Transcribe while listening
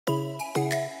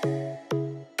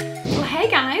Hey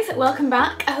guys, welcome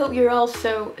back. I hope you're all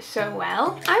so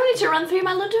well. I wanted to run through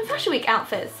my London Fashion Week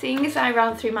outfits, seeing as I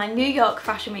ran through my New York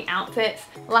Fashion Week outfits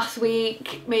last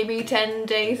week, maybe 10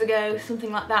 days ago,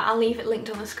 something like that. I'll leave it linked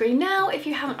on the screen now if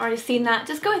you haven't already seen that,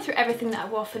 just going through everything that I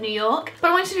wore for New York. But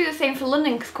I wanted to do the same for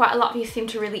London because quite a lot of you seem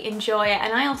to really enjoy it,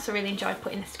 and I also really enjoyed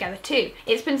putting this together too.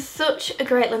 It's been such a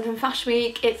great London Fashion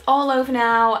Week. It's all over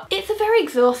now. It's a very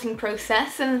exhausting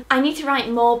process, and I need to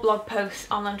write more blog posts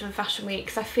on London Fashion Week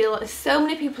because I feel there's so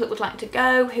many people that would like to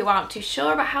go who aren't too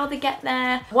sure about how they get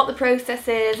there, what the process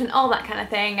is and all that kind of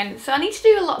thing, and so I need to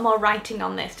do a lot more writing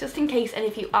on this just in case any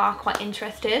of you are quite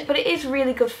interested. But it is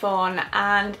really good fun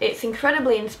and it's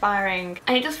incredibly inspiring,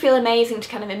 and it does feel amazing to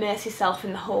kind of immerse yourself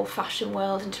in the whole fashion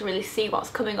world and to really see what's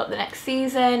coming up the next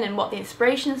season and what the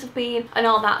inspirations have been and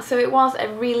all that. So it was a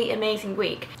really amazing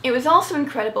week. It was also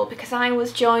incredible because I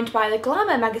was joined by the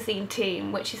Glamour magazine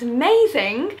team, which is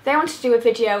amazing. They wanted to do a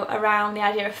video around the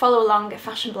idea of follow along a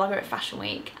fashion blogger at Fashion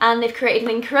Week, and they've created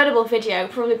an incredible video,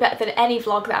 probably better than any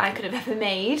vlog that I could have ever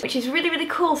made, which is really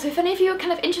cool. So if any of you are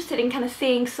kind of interested in kind of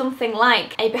seeing something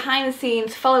like a behind the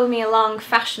scenes follow me along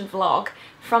fashion vlog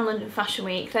from London Fashion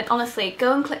Week, then honestly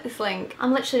go and click this link.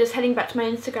 I'm literally just heading back to my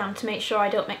Instagram to make sure I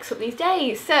don't mix up these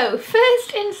days. So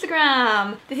first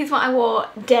Instagram, this is what I wore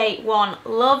day one.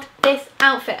 Loved this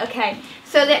outfit. Okay,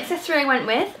 so the accessory I went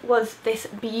with was this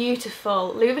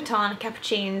beautiful Louis Vuitton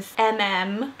Capucines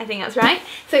MM, I think that's right.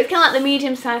 So it's kind of like the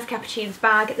medium-sized Capucines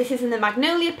bag. This is in the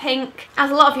Magnolia pink.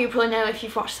 As a lot of you probably know if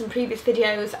you've watched some previous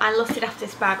videos, I lusted after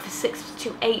this bag for 6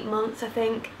 to 8 months, I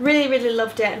think. Really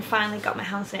loved it and finally got my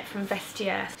hands on it from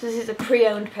Vestiaire. So this is a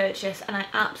pre-owned purchase and I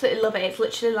absolutely love it. It's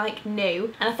literally like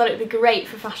new and I thought it would be great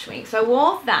for Fashion Week. So I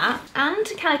wore that, and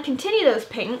to kind of continue those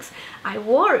pinks, I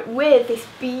wore it with this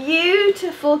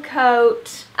beautiful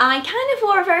coat. I kind of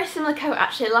wore a very similar coat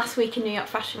actually last week in New York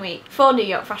Fashion Week, for New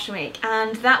York Fashion Week,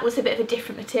 and that was a bit of a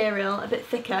different material, a bit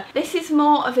thicker. This is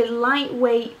more of a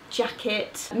lightweight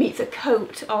jacket meets a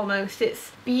coat almost.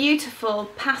 It's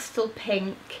beautiful pastel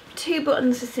pink, 2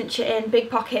 buttons to cinch it in, big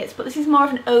pockets, but this is more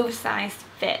of an oversized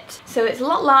fit. So it's a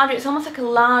lot larger, it's almost like a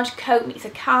large coat meets a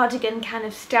cardigan kind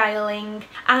of styling,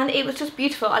 and it was just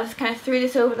beautiful. I just kind of threw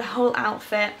this over the whole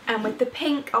outfit, and with the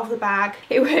pink of the bag,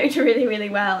 it worked really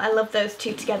well. I love those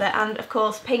two together, and of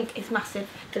course pink is massive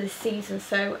for this season,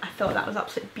 so I thought that was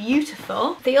absolutely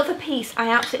beautiful. The other piece I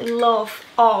absolutely love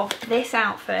of this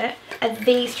outfit are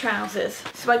these trousers.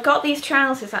 So I got these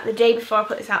trousers like the day before I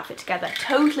put this outfit together,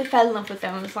 totally fell in love with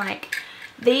them. I was like,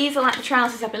 these are like the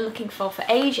trousers I've been looking for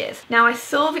ages. Now I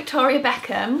saw Victoria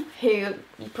Beckham, who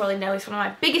you probably know is one of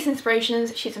my biggest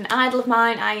inspirations. She's an idol of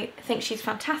mine. I think she's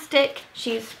fantastic.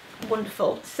 She's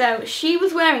wonderful. So she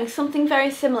was wearing something very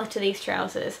similar to these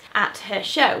trousers at her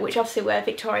show, which obviously were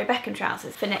Victoria Beckham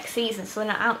trousers for next season, so they're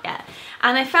not out yet.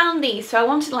 And I found these, so I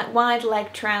wanted like wide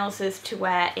leg trousers to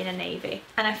wear in a navy,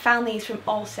 and I found these from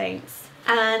All Saints.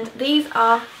 And these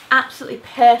are absolutely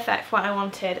perfect for what I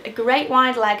wanted. A great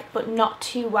wide leg, but not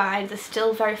too wide. They're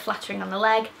still very flattering on the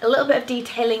leg. A little bit of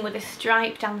detailing with a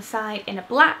stripe down the side in a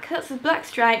black. That's a black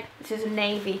stripe. This is a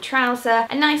navy trouser.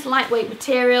 A nice lightweight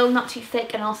material, not too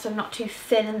thick and also not too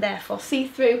thin and therefore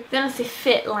see-through. They honestly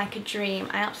fit like a dream.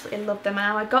 I absolutely love them.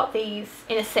 Now I got these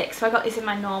in a 6, so I got these in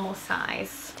my normal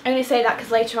size. I only say that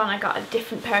because later on I got a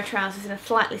different pair of trousers in a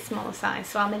slightly smaller size,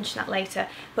 so I'll mention that later.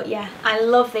 But yeah, I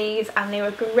love these and they were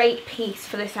a great piece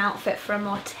for this outfit for a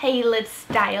more tailored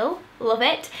style. Love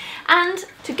it. And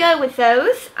to go with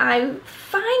those, I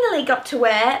finally got to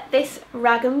wear this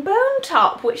rag and bone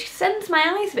top, which sends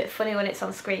my eyes a bit funny when it's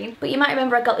on screen. But you might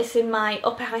remember I got this in my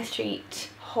Upper High Street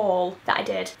haul that I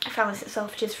did. I found this at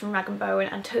Selfridges from Rag & Bone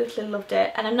and totally loved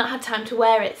it, and I've not had time to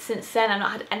wear it since then. I've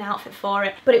not had an outfit for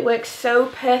it, but it works so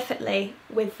perfectly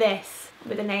with this,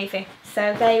 with a navy.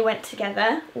 So they went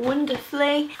together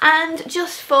wonderfully. And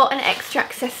just for an extra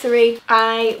accessory,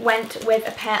 I went with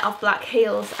a pair of black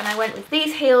heels, and I went with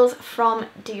these heels from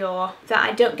Dior that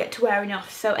I don't get to wear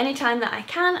enough. So anytime that I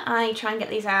can, I try and get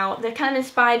these out. They're kind of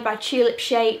inspired by tulip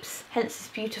shapes, hence this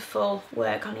beautiful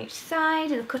work on each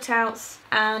side and the cutouts,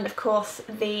 and of course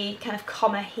the kind of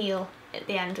comma heel at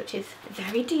the end, which is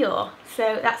very Dior.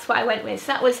 So that's what I went with. So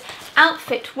that was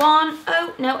outfit 1.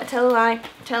 Oh no, I tell a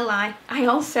lie. I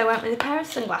also went with a pair of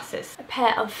sunglasses, a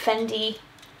pair of Fendi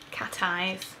cat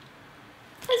eyes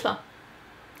as well.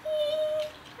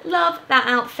 Love that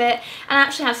outfit, and I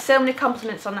actually had so many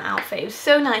compliments on that outfit. It was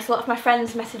so nice. A lot of my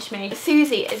friends messaged me,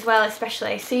 Susie as well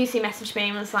especially. Susie messaged me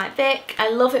and was like, Vic, I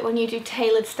love it when you do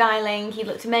tailored styling, you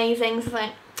looked amazing. So I was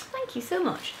like, thank Thank you so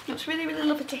much. It was really, really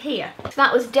lovely to hear. So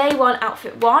that was day 1,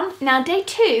 outfit 1. Now day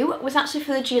 2 was actually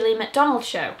for the Julien Macdonald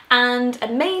show. And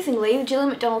amazingly, the Julien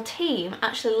Macdonald team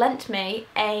actually lent me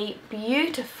a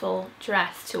beautiful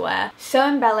dress to wear. So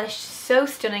embellished, so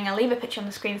stunning. I'll leave a picture on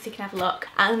the screen so you can have a look.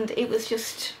 And it was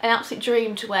just an absolute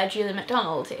dream to wear Julien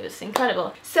Macdonald. It was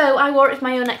incredible. So I wore it with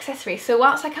my own accessories. So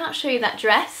whilst I can't show you that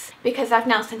dress, because I've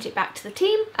now sent it back to the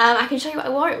team, I can show you what I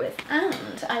wore it with.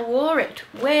 And I wore it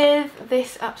with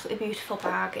this absolutely beautiful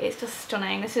bag. It's just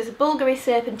stunning. This is a Bulgari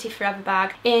Serpentine Forever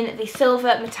bag in the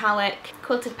silver metallic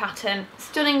quilted pattern.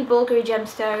 Stunning Bulgari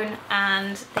gemstone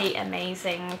and the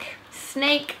amazing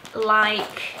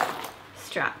snake-like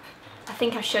strap. I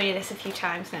think I've shown you this a few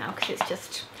times now because it's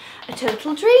just a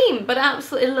total dream, but I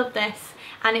absolutely love this,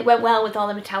 and it went well with all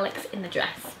the metallics in the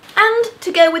dress. And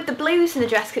to go with the blues in the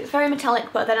dress, because it's very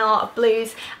metallic but then a lot of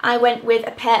blues, I went with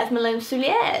a pair of Malone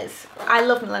Souliers. I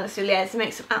love Malone Souliers. They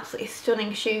make some absolutely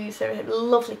stunning shoes. They're a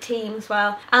lovely team as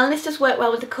well. And this just worked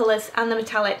well with the colours and the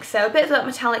metallics. So a bit of that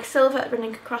metallic silver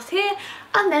running across here,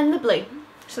 and then the blue.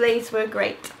 So these were a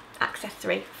great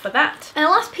accessory for that. And the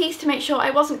last piece to make sure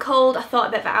I wasn't cold, I thought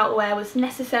a bit of outerwear was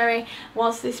necessary,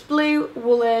 was this blue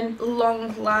woolen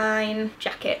long line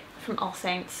jacket from All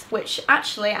Saints, which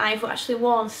I've actually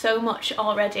worn so much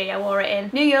already. I wore it in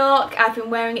New York, I've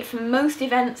been wearing it for most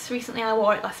events. Recently I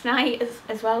wore it last night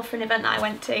as well for an event that I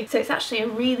went to. So it's actually a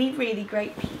really, really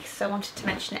great piece, so I wanted to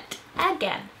mention it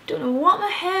again. Don't know what my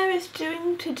hair is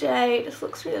doing today, it just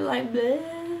looks really like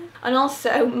bleh. And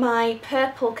also my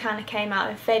purple kind of came out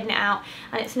and fading it out,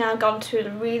 and it's now gone to a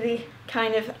really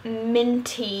kind of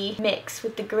minty mix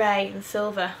with the grey and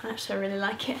silver. Actually, I really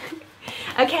like it.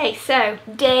 Okay, so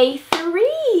day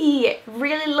 3.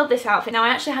 Really love this outfit. Now I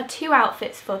actually had 2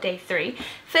 outfits for day 3.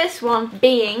 First one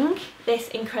being this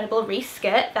incredible Reese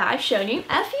skirt that I've shown you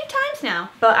a few times now.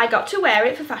 But I got to wear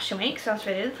it for Fashion Week, so I was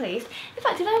really pleased. In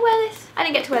fact, did I wear this? I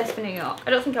didn't get to wear this for New York.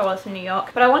 I don't think I was for New York,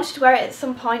 but I wanted to wear it at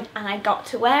some point and I got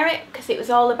to wear it because it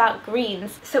was all about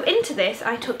greens. So into this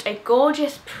I took a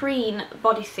gorgeous Preen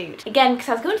bodysuit. Again, because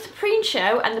I was going to the Preen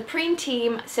show and the Preen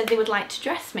team said they would like to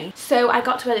dress me. So I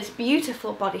got to wear this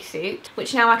beautiful bodysuit,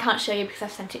 which now I can't show you because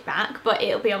I've sent it back, but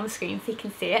it'll be on the screen so you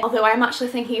can see it. Although I'm actually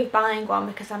thinking of buying one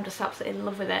because I'm just absolutely in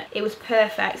love with it. It was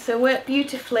perfect. So it worked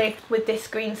beautifully with this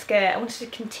green skirt. I wanted to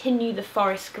continue the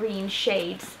forest green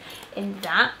shades in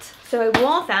that. So I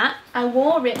wore that. I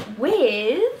wore it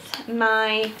with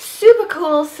my super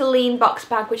cool Celine box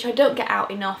bag, which I don't get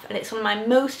out enough, and it's one of my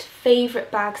most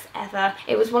favourite bags ever.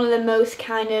 It was one of the most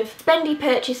kind of spendy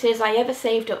purchases I ever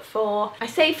saved up for. I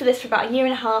saved for this for about 1.5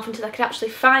 years until I could actually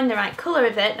find the right colour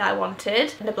of it that I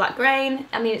wanted, the black grain.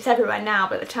 I mean, it's everywhere now,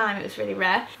 but at the time it was really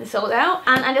rare and sold out,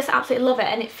 and I just absolutely love it,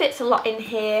 and it fits a lot in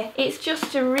here. It's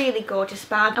just a really gorgeous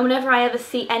bag, and whenever I ever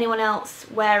see anyone else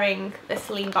wearing the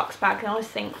Celine box bag, I always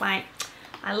think like,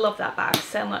 I love that bag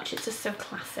so much, it's just so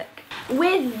classic.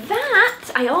 With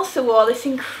that, I also wore this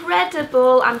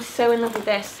incredible, I'm so in love with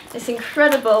this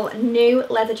incredible new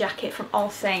leather jacket from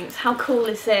All Saints. How cool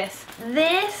is this?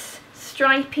 This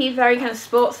stripy, very kind of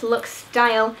sports look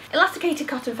style, elasticated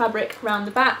cotton fabric around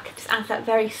the back, just adds that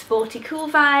very sporty, cool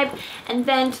vibe. And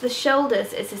then to the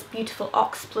shoulders is this beautiful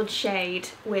oxblood shade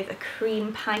with a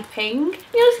cream piping.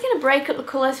 You're just going to break up the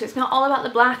colour so it's not all about the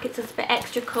black, it's just a bit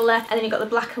extra colour. And then you've got the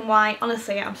black and white.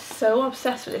 Honestly, I'm so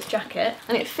obsessed with this jacket,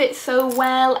 and it fits so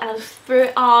well, and I just threw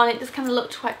it on. It just kind of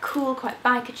looked quite cool, quite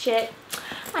biker chic.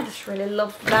 I just really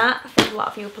loved that. I think a lot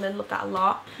of you will probably love that a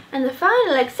lot. And the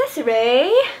final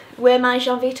accessory were my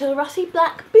Gianvito Rossi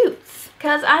black boots,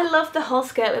 because I love the whole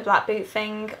skirt with black boot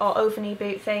thing or over-knee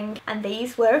boot thing, and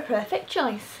these were a perfect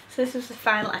choice. So this was the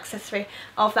final accessory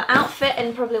of that outfit,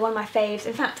 and probably one of my faves.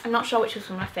 In fact, I'm not sure which was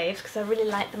one of my faves because I really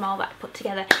liked them all that I put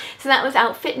together. So that was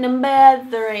outfit number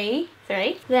 3.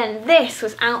 Then this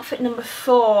was outfit number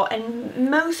 4, and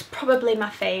most probably my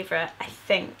favourite, I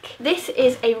think. This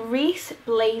is a Reese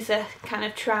blazer kind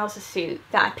of trouser suit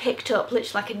that I picked up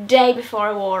literally like a day before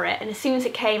I wore it, and as soon as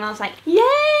it came I was like, yay,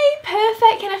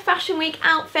 perfect kind of Fashion Week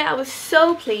outfit. I was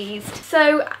so pleased.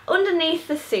 So underneath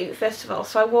the suit, first of all,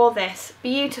 so I wore this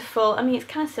beautiful, I mean it's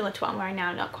kind of similar to what I'm wearing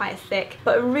now, not quite as thick,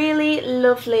 but a really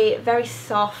lovely, very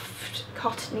soft,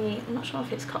 cottony, I'm not sure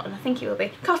if it's cotton, I think it will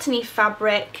be, cottony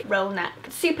fabric roll neck.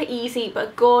 Super easy but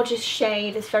a gorgeous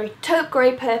shade. It's very taupe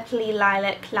grey, purpley,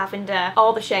 lilac, lavender,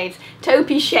 all the shades,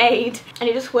 taupey shade, and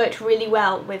it just worked really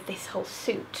well with this whole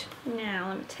suit. Now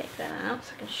let me take that out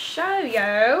so I can show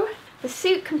you. The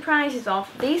suit comprises of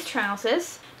these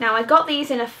trousers. Now I got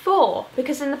these in a 4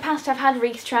 because in the past I've had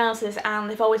Reese trousers and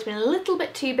they've always been a little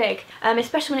bit too big,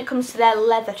 especially when it comes to their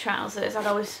leather trousers. I've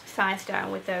always sized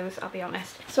down with those, I'll be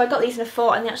honest. So I got these in a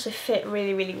 4 and they actually fit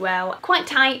really, really well. Quite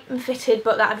tight and fitted,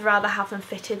 but I'd rather have them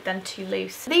fitted than too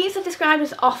loose. These are described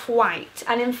as off-white,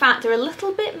 and in fact they're a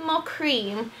little bit more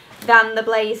cream than the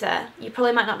blazer. You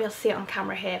probably might not be able to see it on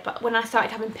camera here, but when I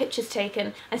started having pictures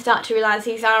taken, I started to realise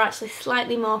these are actually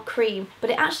slightly more cream,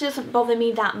 but it actually doesn't bother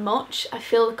me that much. I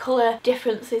feel the colour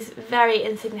difference is very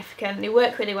insignificant. They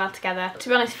work really well together. To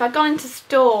be honest, if I'd gone into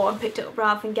store and picked it up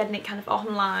rather than getting it kind of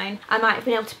online, I might have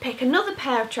been able to pick another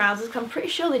pair of trousers, because I'm pretty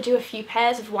sure they do a few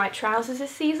pairs of white trousers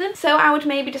this season. So I would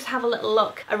maybe just have a little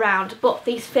look around, but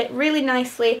these fit really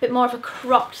nicely, a bit more of a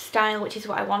cropped style, which is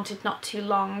what I wanted, not too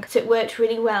long. So it worked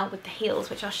really well with the heels,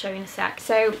 which I'll show you in a sec.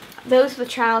 So those are the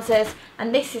trousers,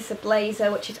 and this is the blazer,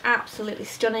 which is absolutely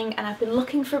stunning, and I've been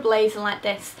looking for a blazer like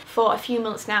this for a few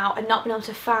months now and not been able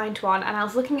to find one, and I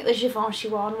was looking at the Givenchy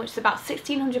one, which is about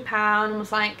 £1,600, and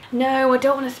was like, no, I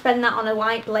don't want to spend that on a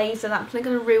white blazer, that's going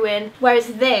to ruin. Whereas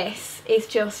this is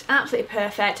just absolutely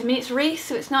perfect. I mean, it's Reese,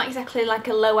 so it's not exactly like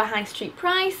a lower high street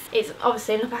price. It's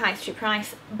obviously an upper high street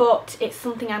price, but it's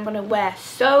something I'm going to wear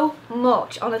so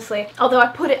much, honestly. Although I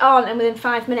put it on and within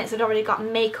 5 minutes I'd already got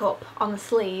makeup on the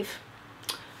sleeve.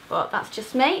 But that's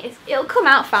just me. It'll come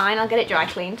out fine, I'll get it dry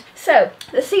cleaned. So,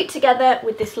 the suit together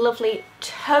with this lovely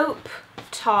taupe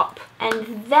top,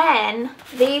 and then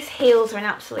these heels are an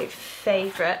absolute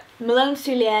favourite. Malone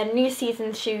Souliers new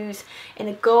season shoes in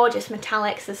a gorgeous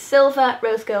metallics. There's silver,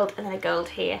 rose gold, and then a gold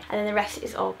here, and then the rest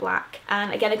is all black.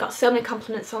 And again, I got so many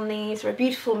compliments on these. They're a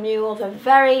beautiful mule, they're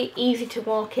very easy to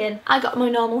walk in. I got my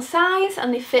normal size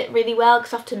and they fit really well,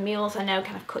 because often mules, I know,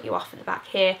 kind of cut you off at the back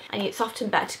here, and it's often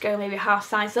better to go maybe a half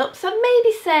size up. So I'd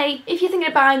maybe say, if you're thinking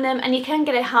of buying them and you can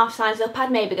get a half size up,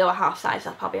 I'd maybe go a half size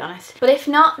up, I'll be honest. But if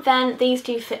not, then these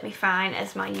do fit me fine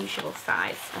as my usual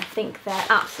size. I think they're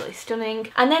absolutely stunning.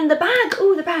 And then the bag,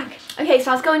 ooh, the bag. Okay,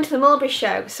 so I was going to the Mulberry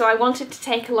show, so I wanted to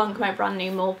take along my brand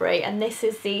new Mulberry, and this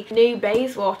is the new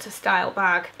Bayswater style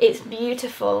bag. It's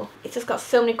beautiful. It's just got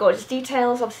so many gorgeous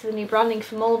details, obviously the new branding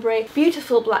for Mulberry.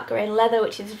 Beautiful black grain leather,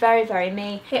 which is very, very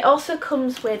me. It also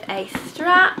comes with a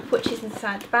strap, which is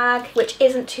inside the bag, which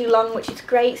isn't too long, which is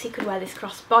great, so you could wear this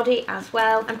crossbody as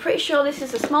well. I'm pretty sure this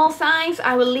is a small size.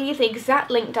 I will leave the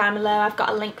exact link down below. I've got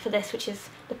a link for this, which is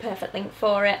the perfect link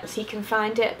for it, so you can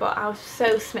find it. But I was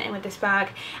so smitten with this bag,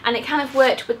 and it kind of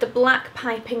worked with the black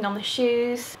piping on the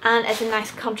shoes and as a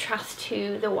nice contrast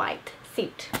to the white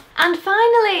suit. And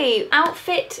finally,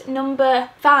 outfit number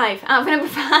 5. Outfit number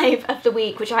 5 of the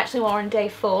week, which I actually wore on day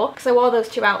 4, because I wore those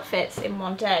 2 outfits in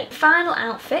one day. The final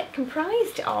outfit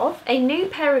comprised of a new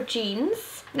pair of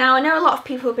jeans. Now, I know a lot of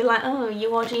people will be like, oh, you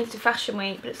wore jeans to Fashion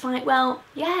Week, but it's like, well,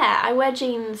 yeah, I wear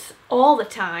jeans all the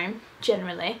time,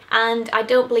 generally, and I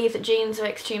don't believe that jeans are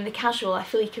extremely casual. I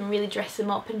feel you can really dress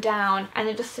them up and down, and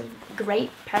they're just a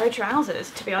great pair of trousers,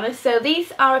 to be honest. So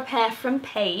these are a pair from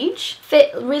Paige.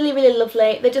 Fit really, really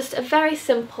lovely. They're just a very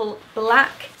simple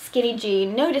black skinny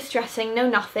jean, no distressing, no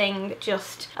nothing,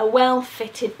 just a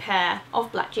well-fitted pair of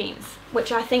black jeans,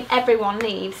 which I think everyone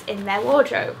needs in their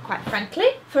wardrobe, quite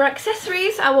frankly. For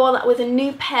accessories, I wore that with a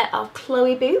new pair of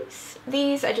Chloe boots.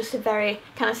 These are just a very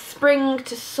kind of spring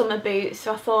to summer boots,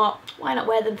 so I thought, why not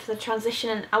wear them for the transition?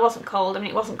 And I wasn't cold. I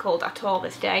mean, it wasn't cold at all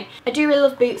this day. I do really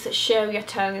love boots that show your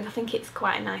toes. I think it's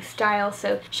quite a nice style.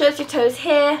 So shows your toes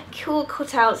here, cool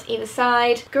cutouts either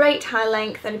side, great high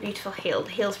length, and a beautiful heel.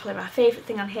 The heel's probably my favourite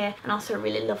thing on here, and also a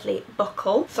really lovely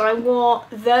buckle. So I wore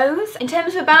those. In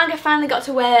terms of a bag, I finally got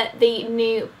to wear the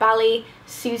new Bally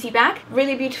Susie bag.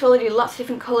 Really beautiful. They do lots of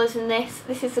different colours in this.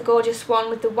 This is the gorgeous one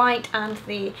with the white and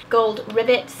the gold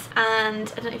rivets,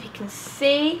 and I don't know if you can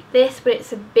see this, but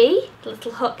it's a B. The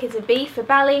little hook is a B for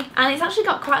Bally, and it's actually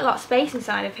got quite a lot of space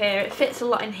inside of here. It fits a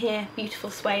lot in here.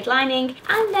 Beautiful suede lining,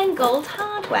 and then gold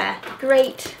hardware.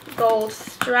 Great gold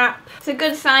strap. It's a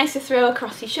good size to throw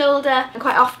across your shoulder, and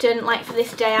quite often, like for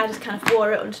this day, I just kind of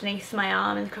wore it underneath my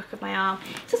arm, in the crook of my arm.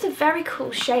 It's just a very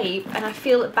cool shape, and I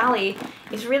feel that Bally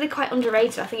is really quite underrated.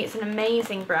 I think it's an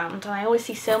amazing brand, and I always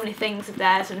see so many things of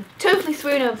theirs and totally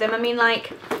swoon over them. I mean,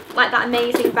 like that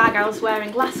amazing bag I was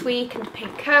wearing last week and the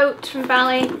pink coat from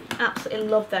Bally. Absolutely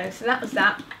love those. So that was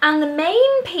that. And the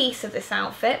main piece of this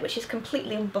outfit, which is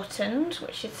completely unbuttoned,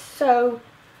 which is so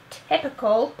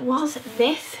typical, was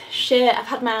this shirt. I've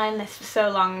had my eye on this for so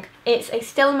long. It's a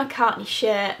Stella McCartney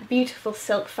shirt, beautiful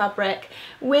silk fabric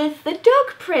with the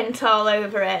dog print all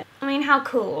over it. I mean, how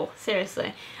cool,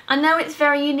 seriously. I know it's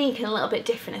very unique and a little bit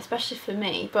different, especially for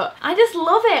me, but I just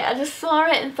love it. I just saw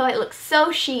it and thought it looked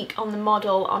so chic on the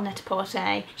model on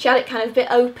Net-a-Porter. She had it kind of a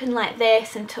bit open like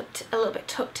this and a little bit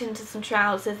tucked into some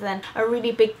trousers, then a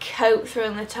really big coat through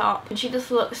on the top, and she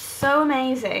just looked so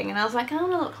amazing, and I was like, I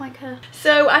want to look like her.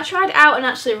 So I tried it out and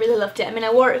actually really loved it. I mean,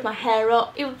 I wore it with my hair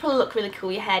up. It would probably look really cool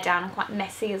with your hair down and quite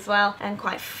messy as well, and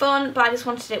quite fun, but I just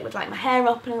wanted it with like my hair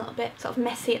up and a little bit sort of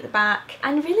messy at the back,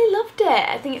 and really loved it.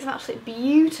 I think it's an absolutely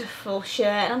beautiful shirt,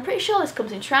 and I'm pretty sure this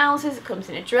comes in trousers, it comes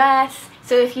in a dress.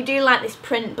 So if you do like this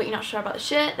print but you're not sure about the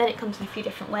shirt, then it comes in a few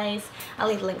different ways. I'll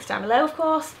leave the links down below, of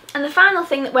course. And the final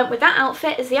thing that went with that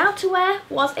outfit as the outerwear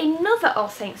was another All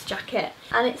Saints jacket,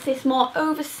 and it's this more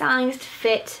oversized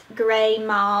fit grey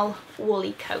marl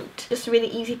woolly coat. Just a really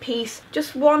easy piece,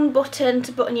 just one button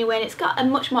to button you in. It's got a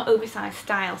much more oversized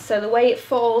style, so the way it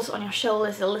falls on your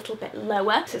shoulders is a little bit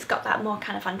lower, so it's got that more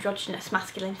kind of androgynous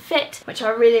masculine fit, which I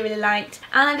really liked.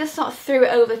 And I just sort of threw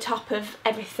it over the top of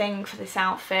everything for this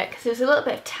outfit, because there was a little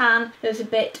bit of tan, there was a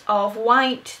bit of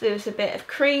white, there was a bit of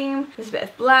cream, there was a bit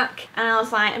of black, and I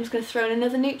was like, I'm just going to throw in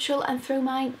another neutral and throw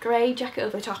my grey jacket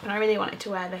over the top, and I really wanted to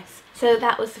wear this. So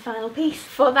that was the final piece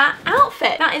for that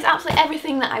outfit. That is absolutely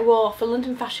everything that I wore for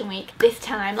London Fashion Week this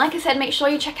time. Like I said, make sure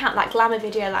you check out that Glamour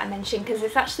video that I mentioned, because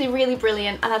it's actually really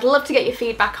brilliant, and I'd love to get your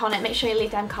feedback on it. Make sure you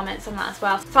leave them comments on that as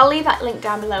well. So I'll leave that link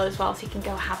down below as well, so you can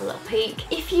go have a little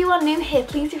peek. If you are new here,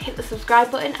 please do hit the subscribe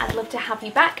button. I'd love to have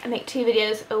you back. I make 2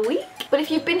 videos a week. But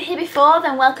if you've been here before,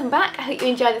 then welcome back. I hope you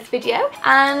enjoyed this video,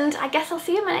 and I guess I'll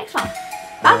see you in my next one.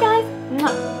 Bye guys!